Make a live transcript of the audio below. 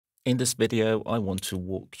In this video, I want to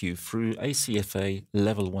walk you through a CFA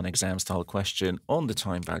Level 1 exam style question on the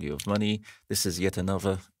time value of money. This is yet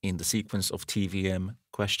another in the sequence of TVM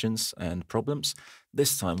questions and problems.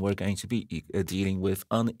 This time, we're going to be dealing with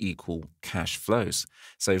unequal cash flows.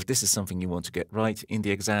 So if this is something you want to get right in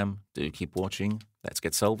the exam, do keep watching. Let's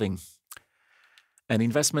get solving. An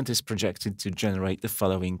investment is projected to generate the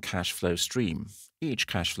following cash flow stream. Each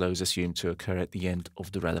cash flow is assumed to occur at the end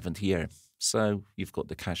of the relevant year. So you've got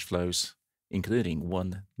the cash flows, including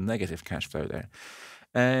one negative cash flow there,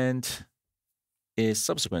 and is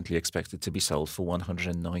subsequently expected to be sold for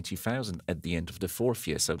 190,000 at the end of the fourth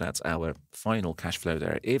year. So that's our final cash flow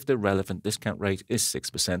there. If the relevant discount rate is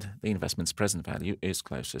 6%, the investment's present value is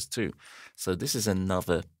closest to. So this is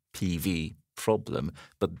another PV problem,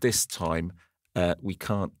 but this time we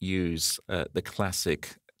can't use the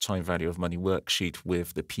classic time value of money worksheet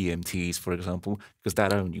with the PMTs, for example, because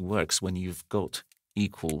that only works when you've got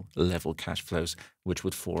equal level cash flows, which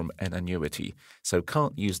would form an annuity. So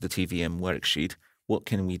can't use the TVM worksheet. What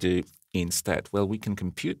can we do instead? Well, we can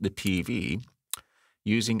compute the PV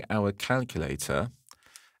using our calculator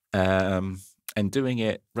and doing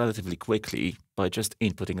it relatively quickly by just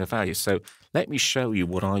inputting a value. So let me show you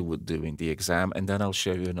what I would do in the exam, and then I'll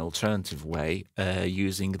show you an alternative way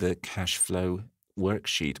using the cash flow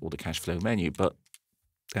worksheet or the cash flow menu, but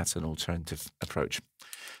that's an alternative approach.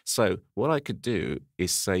 So what I could do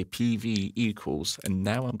is say PV equals, and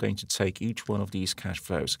now I'm going to take each one of these cash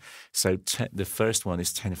flows. So the first one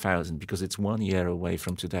is 10,000 because it's 1 year away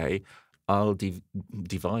from today. I'll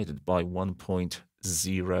divide it by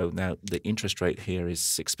 1.0. Now, the interest rate here is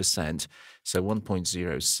 6%, so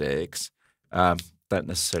 1.06. Don't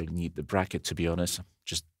necessarily need the bracket, to be honest.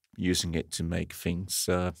 Just using it to make things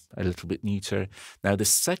a little bit neater. Now, the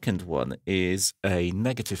second one is a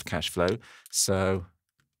negative cash flow, so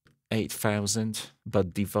 8,000,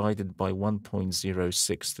 but divided by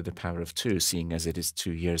 1.06 to the power of 2, seeing as it is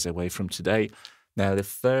 2 years away from today. Now, the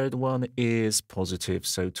third one is positive,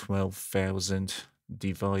 so 12,000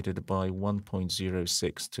 divided by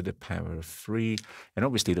 1.06 to the power of 3. And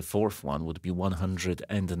obviously, the fourth one would be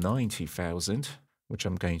 190,000, which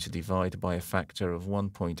I'm going to divide by a factor of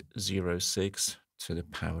 1.06 to the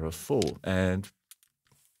power of 4. And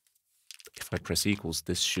if I press equals,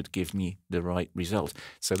 this should give me the right result.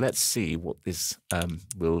 So let's see what this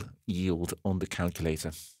will yield on the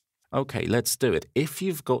calculator. Okay, let's do it. If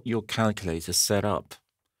you've got your calculator set up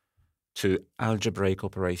to algebraic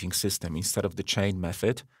operating system instead of the chain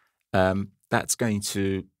method, that's going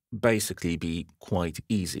to basically be quite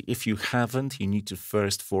easy. If you haven't, you need to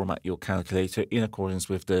first format your calculator in accordance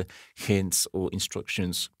with the hints or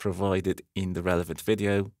instructions provided in the relevant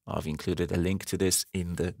video. I've included a link to this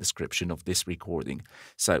in the description of this recording.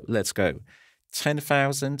 So let's go.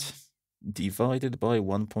 10,000 divided by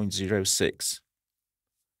 1.06.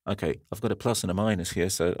 Okay, I've got a plus and a minus here,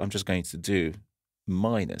 so I'm just going to do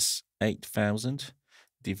minus 8,000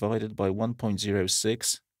 divided by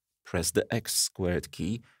 1.06. Press the x squared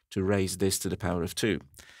key to raise this to the power of 2,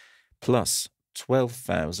 plus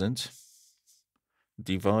 12,000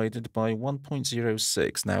 divided by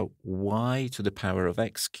 1.06. Now, y to the power of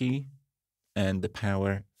x key and the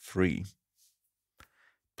power 3,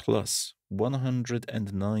 plus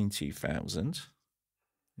 190,000,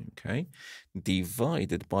 okay,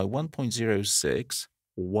 divided by 1.06,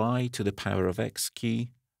 y to the power of x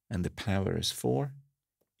key and the power is 4,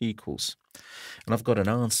 equals. And I've got an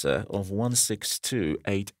answer of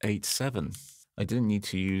 162,887. I didn't need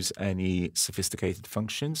to use any sophisticated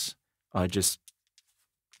functions. I just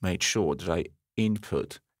made sure that I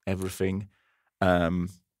input everything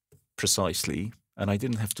precisely, and I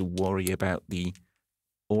didn't have to worry about the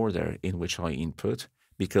order in which I input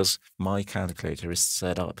because my calculator is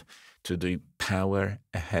set up to do power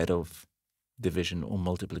ahead of division or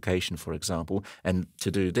multiplication, for example, and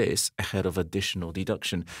to do this ahead of addition or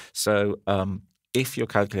deduction. So if your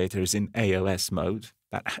calculator is in AOS mode,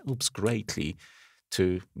 that helps greatly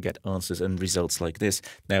to get answers and results like this.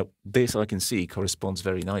 Now, this I can see corresponds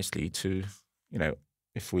very nicely to,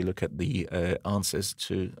 if we look at the answers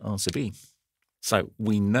to answer B. So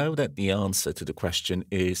we know that the answer to the question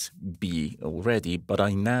is B already, but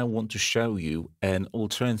I now want to show you an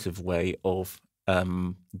alternative way of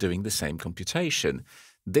doing the same computation.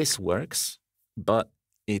 This works, but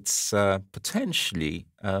it's potentially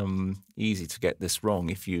easy to get this wrong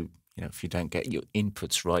if you don't get your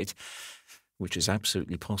inputs right, which is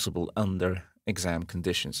absolutely possible under exam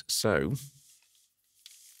conditions. So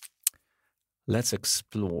let's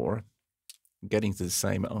explore getting to the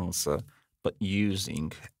same answer, but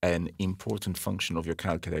using an important function of your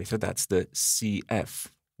calculator. That's the CF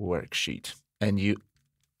worksheet. And you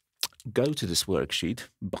go to this worksheet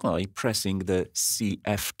by pressing the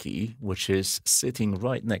CF key, which is sitting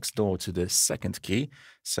right next door to the second key.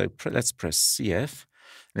 So let's press CF.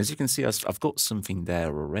 And as you can see, I've got something there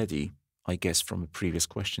already, I guess, from a previous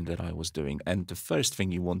question that I was doing. And the first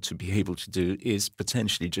thing you want to be able to do is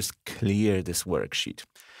potentially just clear this worksheet.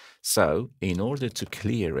 So in order to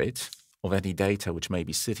clear it of any data which may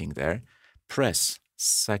be sitting there, press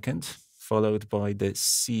second, followed by the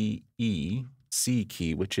C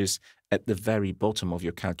key, which is at the very bottom of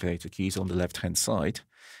your calculator keys on the left-hand side.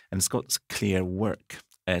 And it's got clear work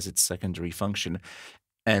as its secondary function.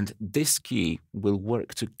 And this key will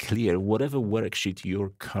work to clear whatever worksheet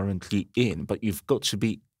you're currently in. But you've got to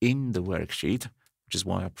be in the worksheet, which is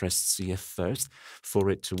why I pressed CF first,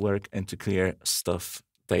 for it to work and to clear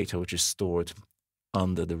data which is stored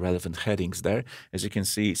under the relevant headings there. As you can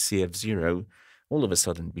see, CF0 all of a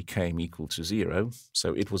sudden became equal to 0,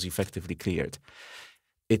 so it was effectively cleared.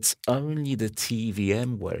 It's only the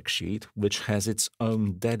TVM worksheet which has its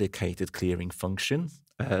own dedicated clearing function,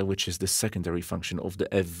 which is the secondary function of the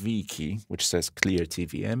FV key, which says clear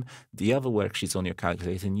TVM. The other worksheets on your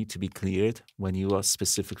calculator need to be cleared when you are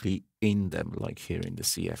specifically in them, like here in the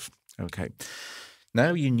CF. Okay.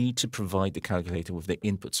 Now you need to provide the calculator with the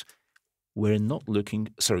inputs. We're not looking,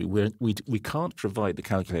 sorry, we can't provide the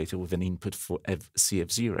calculator with an input for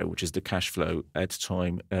CF0, which is the cash flow at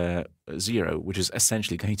time 0, which is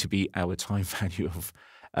essentially going to be our time value of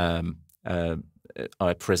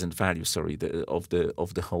our present value, sorry, of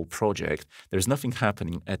the whole project. There's nothing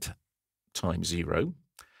happening at time 0.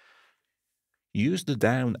 Use the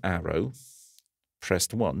down arrow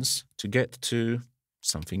pressed once to get to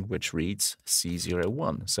something which reads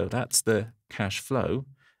C01. So that's the cash flow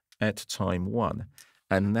at time 1.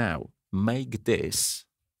 And now make this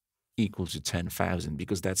equal to 10,000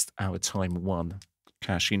 because that's our time 1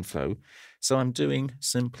 cash inflow. So I'm doing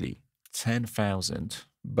simply 10,000,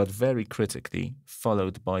 but very critically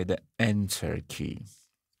followed by the enter key.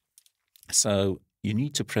 So you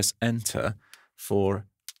need to press enter for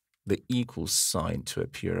the equals sign to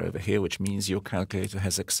appear over here, which means your calculator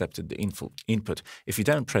has accepted the input. If you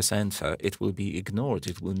don't press enter, it will be ignored.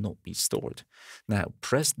 It will not be stored. Now,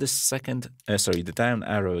 press the down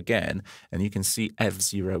arrow again, and you can see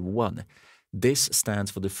F01. This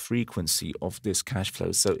stands for the frequency of this cash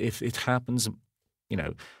flow. So if it happens,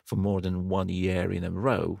 for more than 1 year in a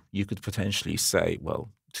row, you could potentially say,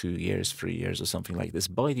 well, 2 years, 3 years, or something like this.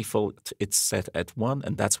 By default, it's set at 1,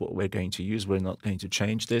 and that's what we're going to use. We're not going to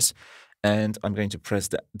change this. And I'm going to press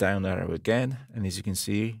the down arrow again. And as you can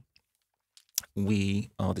see, we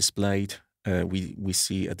are displayed. We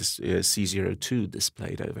see a C02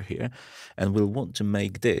 displayed over here. And we'll want to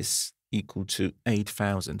make this equal to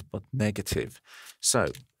 8,000, but negative. So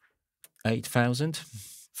 8,000.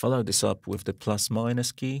 Follow this up with the plus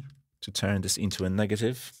minus key to turn this into a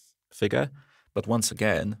negative figure. But once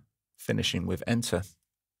again, finishing with enter,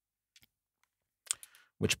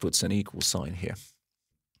 which puts an equal sign here.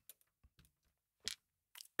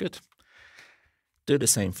 Good. Do the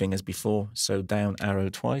same thing as before. So down arrow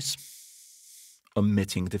twice,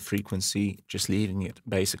 omitting the frequency, just leaving it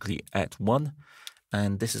basically at 1.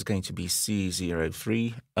 And this is going to be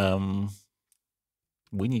C03.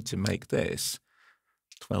 We need to make this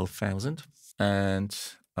 12,000 and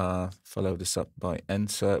follow this up by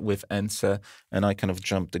enter, and I kind of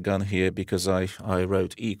jumped the gun here because I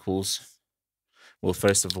wrote equals. Well,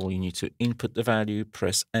 first of all, you need to input the value,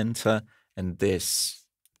 press enter, and this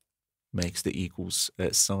makes the equals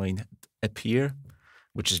sign appear,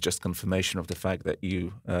 which is just confirmation of the fact that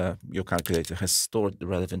your calculator has stored the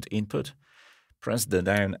relevant input. Press the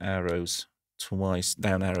down arrow twice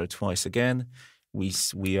again.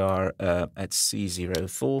 We are at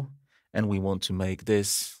C04, and we want to make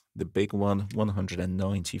this the big one,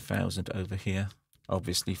 190,000 over here.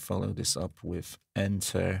 Obviously, follow this up with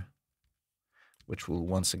enter, which will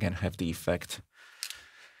once again have the effect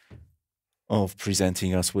of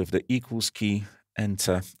presenting us with the equals key,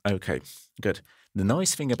 enter. Okay, good. The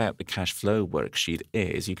nice thing about the cash flow worksheet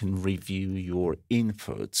is you can review your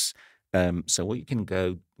inputs. So what you can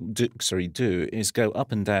do is go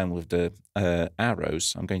up and down with the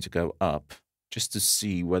arrows. I'm going to go up just to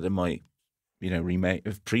see whether my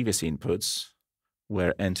previous inputs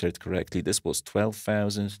were entered correctly. This was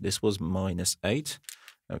 12,000. This was -8.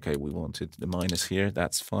 Okay, we wanted the minus here.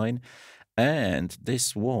 That's fine. And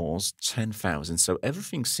this was 10,000. So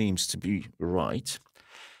everything seems to be right.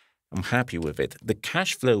 I'm happy with it. The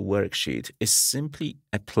cash flow worksheet is simply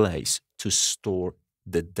a place to store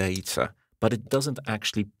the data, but it doesn't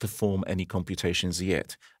actually perform any computations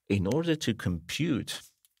yet. In order to compute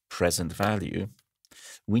present value,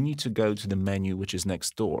 we need to go to the menu which is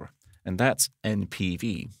next door. and that's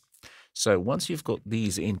NPV. So once you've got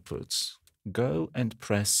these inputs, go and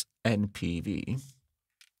press NPV.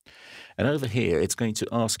 And over here, it's going to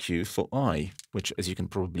ask you for I, which, as you can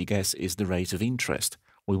probably guess, is the rate of interest.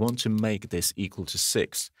 We want to make this equal to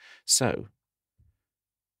 6. So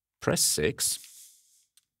press 6,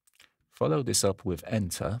 follow this up with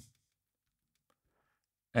Enter,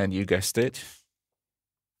 and you guessed it,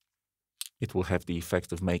 it will have the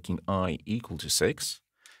effect of making I equal to 6.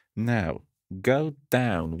 Now, go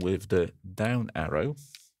down with the down arrow,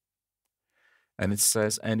 and it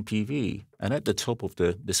says NPV. And at the top of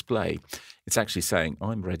the display, it's actually saying,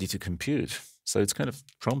 I'm ready to compute. So it's kind of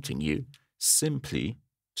prompting you simply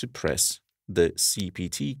to press the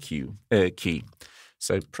CPT key.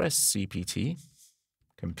 So press CPT,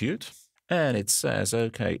 compute, and it says,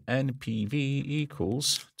 okay, NPV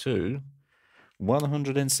equals to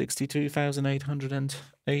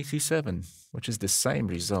 162,887, which is the same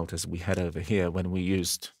result as we had over here when we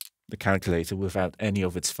used the calculator without any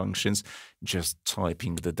of its functions, just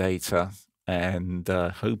typing the data and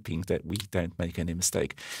hoping that we don't make any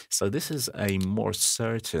mistake. So this is a more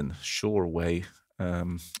certain, sure way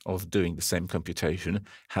of doing the same computation.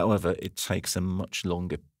 However, it takes a much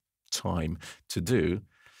longer time to do.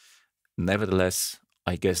 Nevertheless,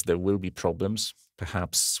 I guess there will be problems,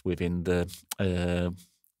 perhaps within the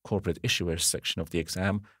corporate issuers section of the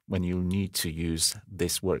exam, when you need to use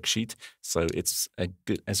this worksheet. So it's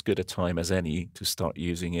as good a time as any to start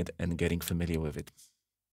using it and getting familiar with it.